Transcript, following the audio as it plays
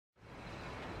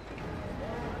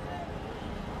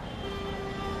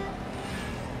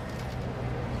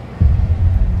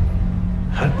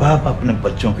बाप अपने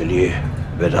बच्चों के लिए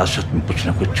विरासत में कुछ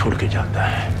न कुछ छोड़ के जाता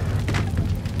है।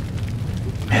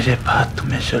 मेरे बाद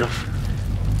तुम्हें सिर्फ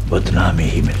बदनामी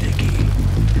ही मिलेगी।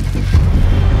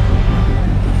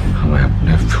 हमें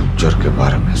अपने फ्यूचर के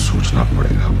बारे में सोचना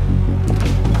पड़ेगा।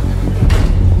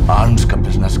 आर्म्स का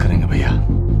बिजनेस करेंगे भैया,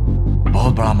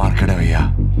 बहुत बड़ा मार्केट है भैया,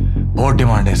 बहुत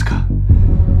डिमांड है इसका।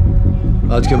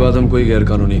 आज के बाद हम कोई गैर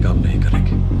कानूनी काम नहीं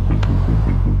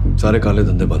करेंगे, सारे काले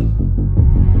धंधे बंद।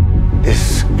 This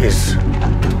is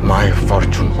my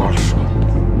fortune also.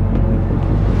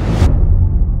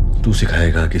 तू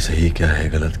सिखाएगा कि सही क्या है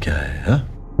गलत क्या है, हाँ?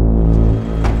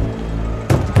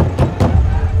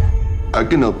 I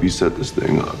can help you set this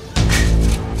thing up.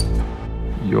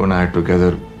 You and I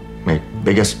together make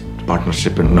biggest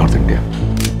partnership in North India.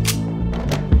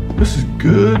 This is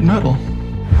good metal.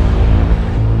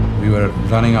 We were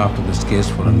running after this case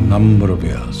for a number of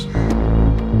years.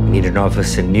 Need an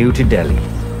officer new to Delhi.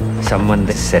 Someone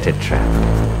that set a trap.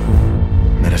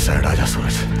 मेरे side आजा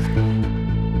सूरज,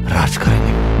 राज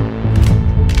करेंगे।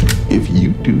 If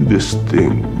you do this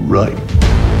thing right,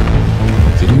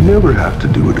 then you never have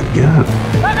to do it again.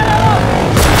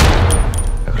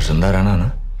 अगर जिंदा रहना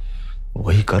ना,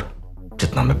 वही कर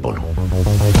जितना मैं बोलूं।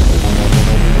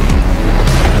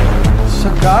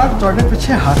 सरकार तोड़े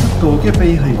पीछे हाथ धो के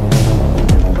पई हुई,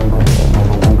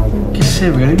 किससे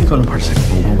वेड़ी भी कौन फट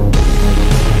सकती है?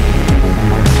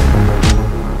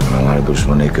 हमारे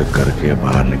दुश्मन एक एक करके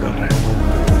बाहर निकल रहे हैं।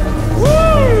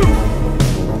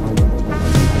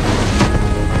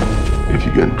 If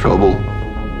you get in trouble,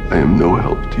 I am no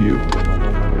help to you.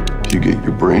 If you get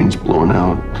your brains blown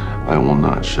out, I will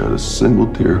not shed a single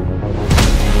tear.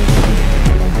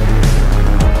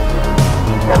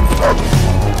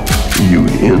 You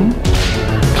in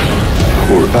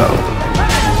or out?